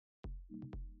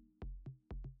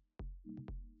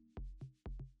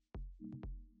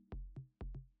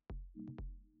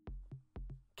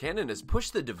Canon has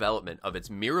pushed the development of its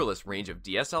mirrorless range of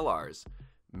DSLRs.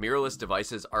 Mirrorless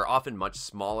devices are often much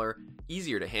smaller,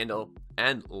 easier to handle,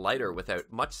 and lighter without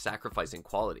much sacrifice in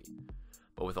quality.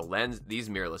 But with a lens, these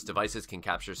mirrorless devices can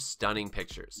capture stunning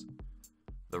pictures.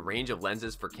 The range of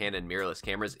lenses for Canon mirrorless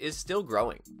cameras is still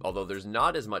growing, although there's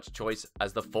not as much choice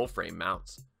as the full-frame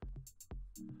mounts.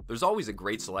 There's always a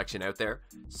great selection out there,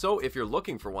 so if you're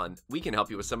looking for one, we can help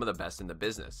you with some of the best in the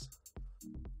business.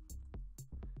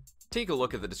 Take a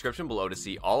look at the description below to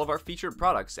see all of our featured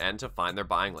products and to find their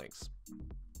buying links.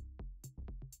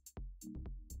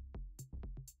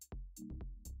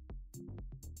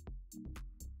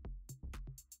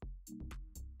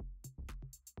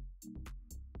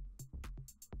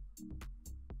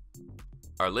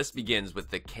 Our list begins with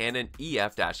the Canon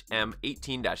EF-M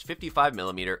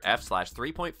 18-55mm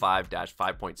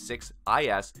f/3.5-5.6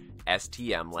 IS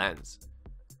STM lens.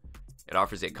 It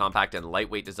offers a compact and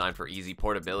lightweight design for easy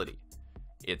portability.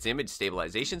 Its image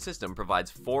stabilization system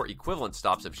provides 4 equivalent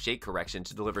stops of shake correction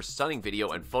to deliver stunning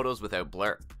video and photos without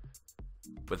blur.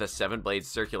 With a 7-blade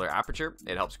circular aperture,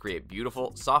 it helps create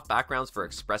beautiful, soft backgrounds for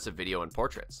expressive video and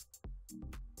portraits.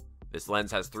 This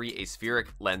lens has 3 aspheric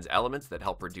lens elements that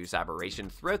help reduce aberration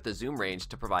throughout the zoom range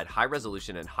to provide high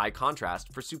resolution and high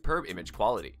contrast for superb image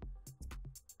quality.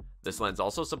 This lens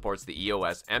also supports the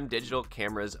EOS M digital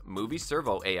camera's Movie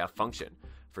Servo AF function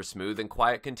for smooth and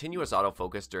quiet continuous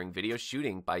autofocus during video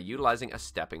shooting by utilizing a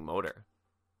stepping motor.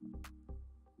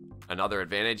 Another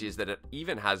advantage is that it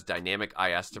even has dynamic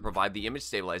IS to provide the image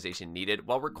stabilization needed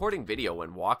while recording video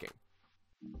when walking.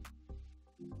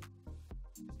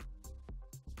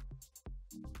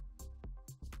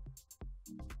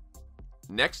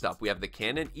 Next up, we have the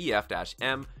Canon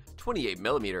EF-M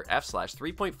 28mm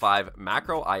f/3.5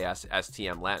 Macro IS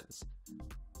STM lens.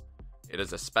 It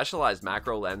is a specialized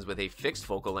macro lens with a fixed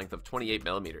focal length of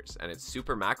 28mm, and its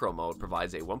super macro mode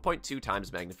provides a 1.2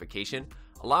 times magnification,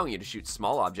 allowing you to shoot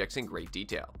small objects in great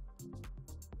detail.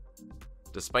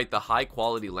 Despite the high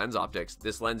quality lens optics,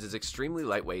 this lens is extremely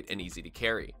lightweight and easy to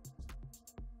carry.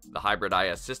 The hybrid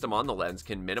IS system on the lens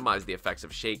can minimize the effects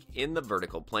of shake in the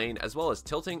vertical plane as well as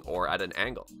tilting or at an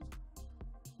angle.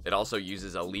 It also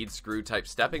uses a lead screw type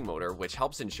stepping motor, which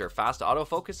helps ensure fast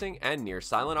autofocusing and near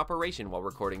silent operation while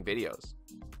recording videos.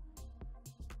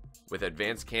 With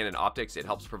advanced Canon optics, it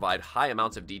helps provide high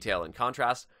amounts of detail and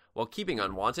contrast while keeping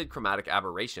unwanted chromatic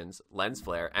aberrations, lens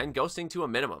flare, and ghosting to a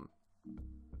minimum.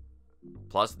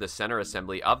 Plus, the center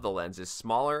assembly of the lens is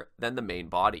smaller than the main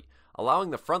body, allowing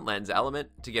the front lens element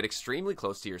to get extremely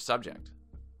close to your subject.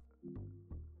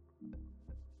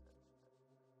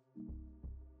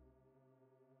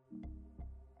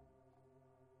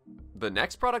 The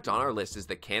next product on our list is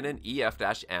the Canon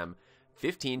EF-M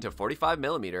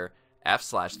 15-45mm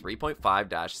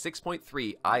f/3.5-6.3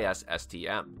 IS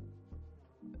STM.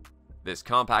 This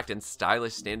compact and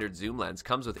stylish standard zoom lens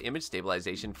comes with image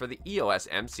stabilization for the EOS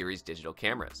M series digital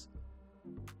cameras.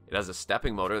 It has a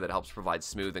stepping motor that helps provide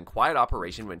smooth and quiet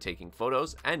operation when taking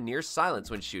photos and near silence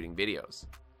when shooting videos.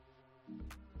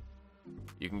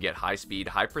 You can get high-speed,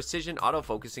 high-precision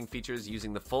autofocusing features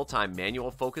using the full-time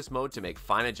manual focus mode to make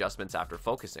fine adjustments after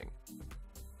focusing.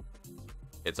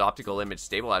 Its optical image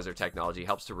stabilizer technology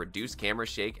helps to reduce camera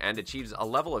shake and achieves a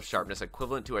level of sharpness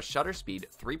equivalent to a shutter speed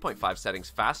 3.5 settings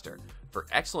faster for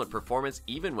excellent performance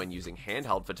even when using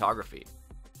handheld photography.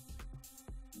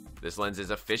 This lens is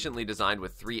efficiently designed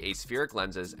with 3 aspheric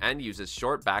lenses and uses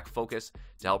short back focus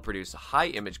to help produce high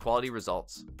image quality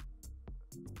results.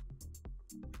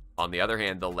 On the other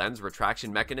hand, the lens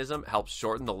retraction mechanism helps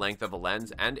shorten the length of a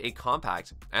lens, and a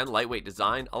compact and lightweight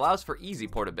design allows for easy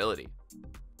portability.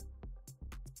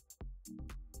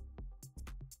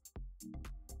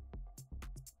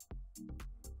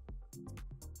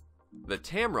 The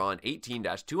Tamron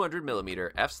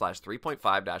 18-200mm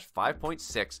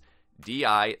f/3.5-5.6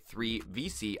 Di3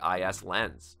 VC IS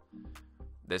lens.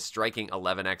 This striking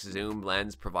 11x zoom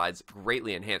lens provides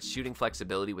greatly enhanced shooting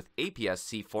flexibility with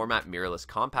APS-C format mirrorless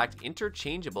compact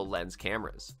interchangeable lens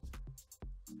cameras.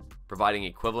 Providing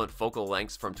equivalent focal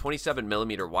lengths from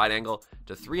 27mm wide angle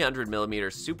to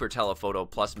 300mm super telephoto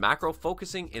plus macro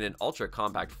focusing in an ultra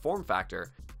compact form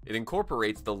factor, it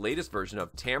incorporates the latest version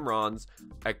of Tamron's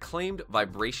acclaimed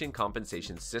vibration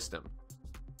compensation system.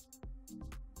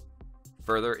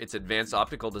 Further, its advanced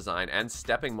optical design and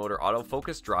stepping motor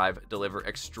autofocus drive deliver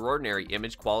extraordinary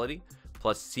image quality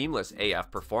plus seamless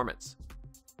AF performance.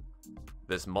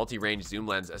 This multi-range zoom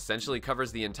lens essentially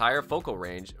covers the entire focal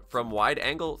range from wide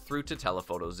angle through to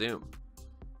telephoto zoom.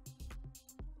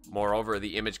 Moreover,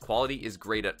 the image quality is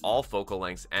great at all focal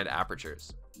lengths and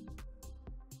apertures.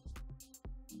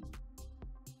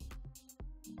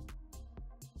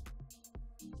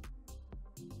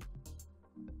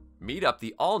 Meet up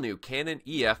the all-new Canon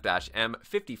EF-M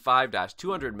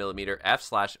 55-200mm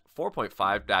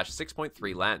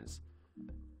f/4.5-6.3 lens.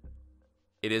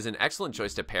 It is an excellent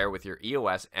choice to pair with your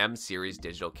EOS M series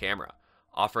digital camera,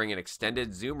 offering an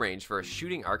extended zoom range for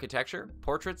shooting architecture,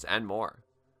 portraits, and more.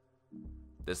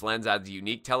 This lens adds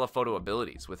unique telephoto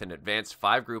abilities with an advanced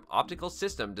 5-group optical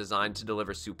system designed to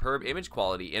deliver superb image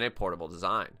quality in a portable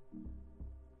design.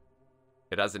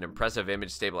 It has an impressive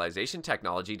image stabilization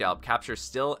technology to help capture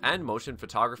still and motion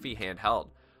photography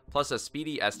handheld, plus a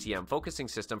speedy STM focusing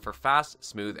system for fast,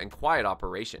 smooth, and quiet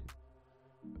operation.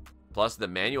 Plus, the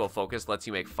manual focus lets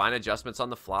you make fine adjustments on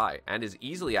the fly and is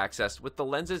easily accessed with the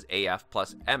lens's AF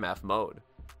plus MF mode.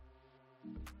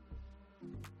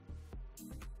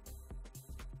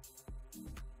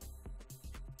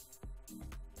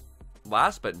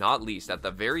 Last but not least, at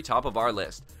the very top of our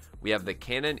list, we have the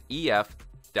Canon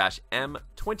EF-M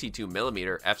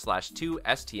 22mm f/2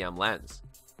 STM lens.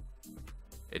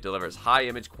 It delivers high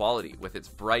image quality with its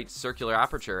bright circular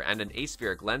aperture and an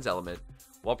aspheric lens element,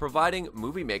 while providing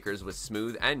movie makers with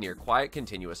smooth and near quiet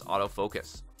continuous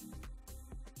autofocus.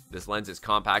 This lens is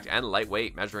compact and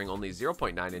lightweight, measuring only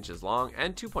 0.9 inches long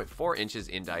and 2.4 inches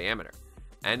in diameter,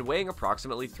 and weighing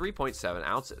approximately 3.7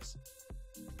 ounces.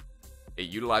 It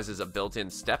utilizes a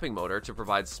built-in stepping motor to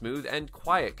provide smooth and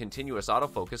quiet continuous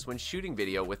autofocus when shooting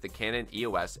video with the Canon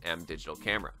EOS M digital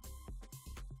camera.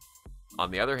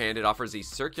 On the other hand, it offers a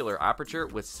circular aperture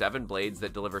with 7 blades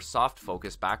that deliver soft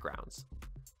focus backgrounds.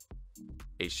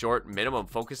 A short minimum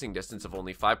focusing distance of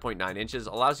only 5.9 inches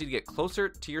allows you to get closer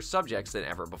to your subjects than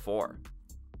ever before.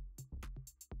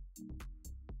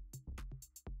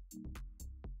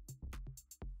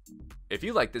 If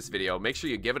you like this video, make sure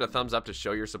you give it a thumbs up to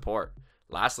show your support.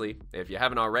 Lastly, if you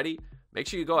haven't already, make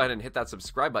sure you go ahead and hit that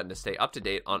subscribe button to stay up to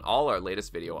date on all our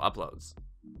latest video uploads.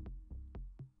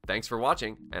 Thanks for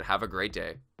watching, and have a great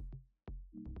day.